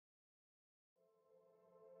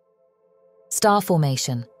Star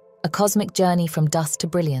formation, a cosmic journey from dust to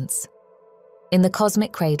brilliance. In the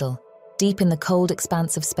cosmic cradle, deep in the cold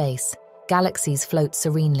expanse of space, galaxies float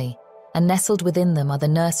serenely, and nestled within them are the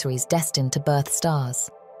nurseries destined to birth stars.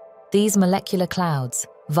 These molecular clouds,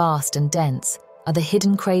 vast and dense, are the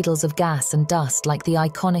hidden cradles of gas and dust like the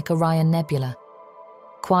iconic Orion Nebula.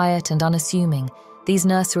 Quiet and unassuming, these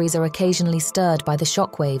nurseries are occasionally stirred by the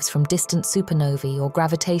shockwaves from distant supernovae or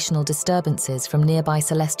gravitational disturbances from nearby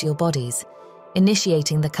celestial bodies,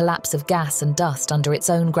 initiating the collapse of gas and dust under its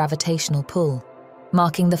own gravitational pull,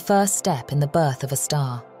 marking the first step in the birth of a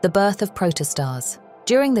star, the birth of protostars.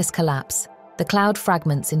 During this collapse, the cloud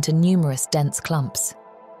fragments into numerous dense clumps.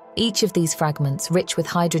 Each of these fragments, rich with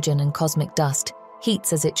hydrogen and cosmic dust,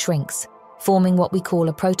 heats as it shrinks, forming what we call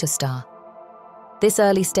a protostar. This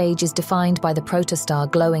early stage is defined by the protostar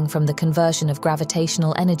glowing from the conversion of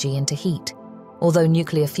gravitational energy into heat, although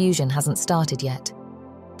nuclear fusion hasn't started yet.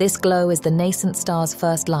 This glow is the nascent star's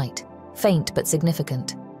first light, faint but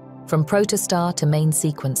significant. From protostar to main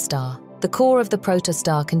sequence star, the core of the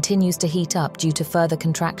protostar continues to heat up due to further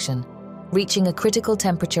contraction, reaching a critical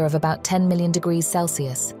temperature of about 10 million degrees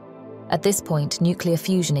Celsius. At this point, nuclear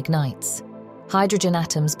fusion ignites. Hydrogen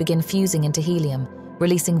atoms begin fusing into helium,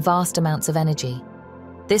 releasing vast amounts of energy.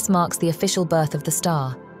 This marks the official birth of the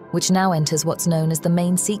star, which now enters what's known as the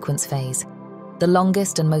main sequence phase, the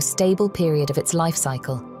longest and most stable period of its life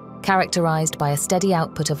cycle, characterized by a steady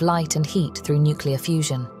output of light and heat through nuclear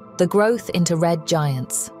fusion. The growth into red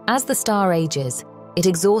giants. As the star ages, it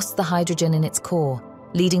exhausts the hydrogen in its core,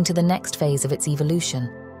 leading to the next phase of its evolution.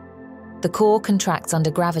 The core contracts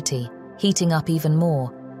under gravity, heating up even more,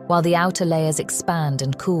 while the outer layers expand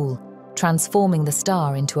and cool, transforming the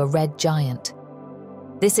star into a red giant.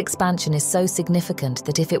 This expansion is so significant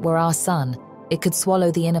that if it were our sun, it could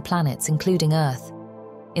swallow the inner planets, including Earth.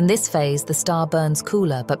 In this phase, the star burns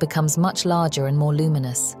cooler but becomes much larger and more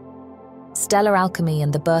luminous. Stellar alchemy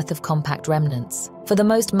and the birth of compact remnants. For the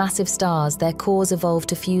most massive stars, their cores evolve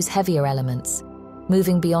to fuse heavier elements,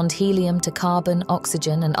 moving beyond helium to carbon,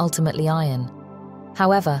 oxygen, and ultimately iron.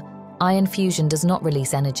 However, iron fusion does not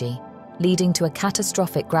release energy, leading to a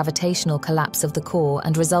catastrophic gravitational collapse of the core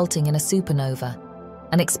and resulting in a supernova,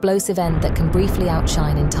 an explosive end that can briefly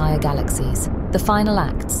outshine entire galaxies. The final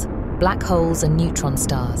acts: black holes and neutron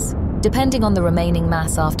stars. Depending on the remaining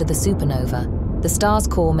mass after the supernova, the star's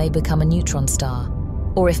core may become a neutron star,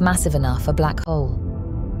 or if massive enough, a black hole.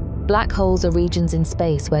 Black holes are regions in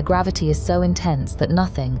space where gravity is so intense that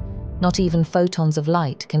nothing, not even photons of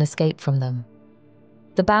light, can escape from them.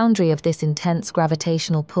 The boundary of this intense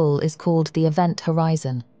gravitational pull is called the event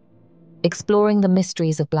horizon. Exploring the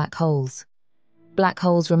mysteries of black holes. Black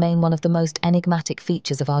holes remain one of the most enigmatic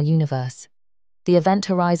features of our universe. The event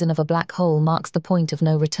horizon of a black hole marks the point of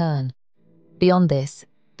no return. Beyond this,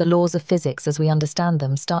 the laws of physics as we understand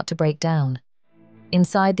them start to break down.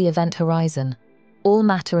 Inside the event horizon, all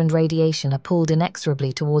matter and radiation are pulled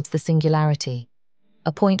inexorably towards the singularity,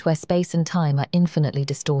 a point where space and time are infinitely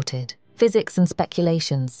distorted. Physics and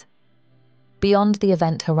speculations. Beyond the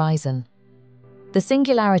event horizon. The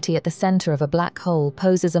singularity at the center of a black hole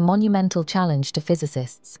poses a monumental challenge to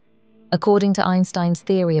physicists. According to Einstein's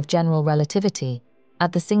theory of general relativity,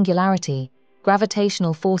 at the singularity,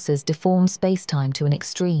 gravitational forces deform space-time to an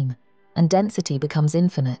extreme, and density becomes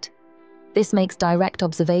infinite. This makes direct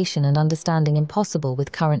observation and understanding impossible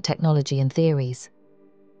with current technology and theories.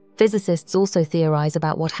 Physicists also theorize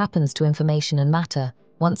about what happens to information and matter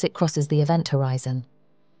once it crosses the event horizon.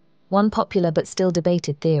 One popular but still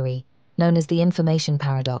debated theory, known as the information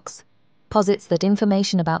paradox, posits that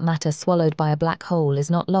information about matter swallowed by a black hole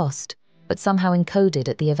is not lost, but somehow encoded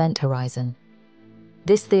at the event horizon.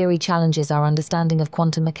 This theory challenges our understanding of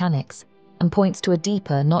quantum mechanics and points to a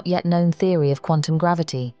deeper, not yet known theory of quantum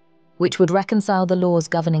gravity, which would reconcile the laws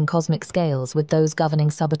governing cosmic scales with those governing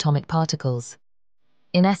subatomic particles.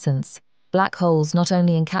 In essence, black holes not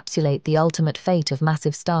only encapsulate the ultimate fate of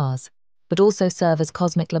massive stars, but also serve as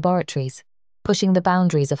cosmic laboratories, pushing the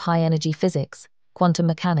boundaries of high-energy physics, quantum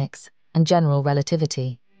mechanics, and general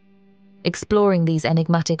relativity. Exploring these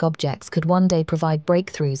enigmatic objects could one day provide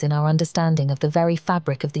breakthroughs in our understanding of the very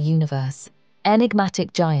fabric of the universe.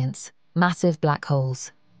 Enigmatic giants, massive black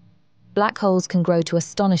holes. Black holes can grow to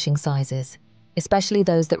astonishing sizes, especially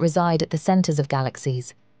those that reside at the centers of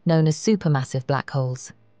galaxies, known as supermassive black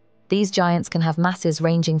holes. These giants can have masses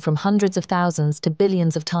ranging from hundreds of thousands to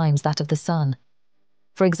billions of times that of the Sun.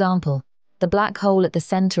 For example, the black hole at the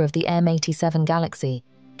center of the M87 galaxy,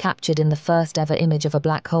 captured in the first ever image of a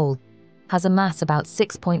black hole, has a mass about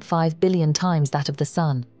 6.5 billion times that of the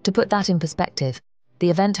Sun. To put that in perspective, the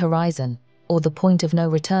event horizon, or the point of no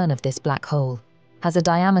return of this black hole, has a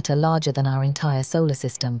diameter larger than our entire solar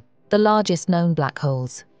system. The largest known black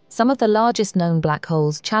holes. Some of the largest known black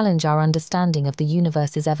holes challenge our understanding of the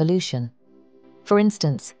universe's evolution. For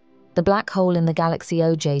instance, the black hole in the galaxy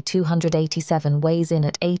OJ 287 weighs in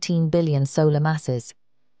at 18 billion solar masses,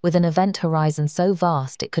 with an event horizon so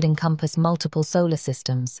vast it could encompass multiple solar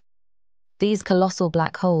systems. These colossal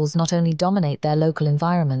black holes not only dominate their local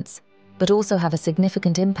environments, but also have a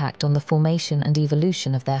significant impact on the formation and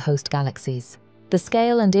evolution of their host galaxies. The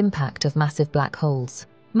scale and impact of massive black holes.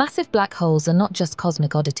 Massive black holes are not just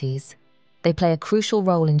cosmic oddities. They play a crucial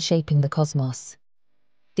role in shaping the cosmos.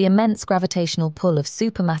 The immense gravitational pull of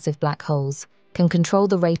supermassive black holes can control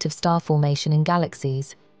the rate of star formation in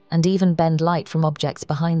galaxies and even bend light from objects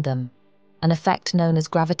behind them, an effect known as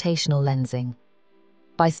gravitational lensing.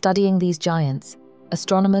 By studying these giants,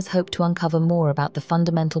 astronomers hope to uncover more about the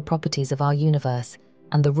fundamental properties of our universe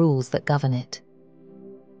and the rules that govern it.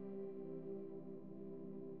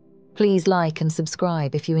 Please like and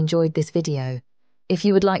subscribe if you enjoyed this video. If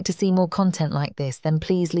you would like to see more content like this, then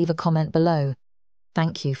please leave a comment below.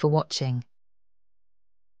 Thank you for watching.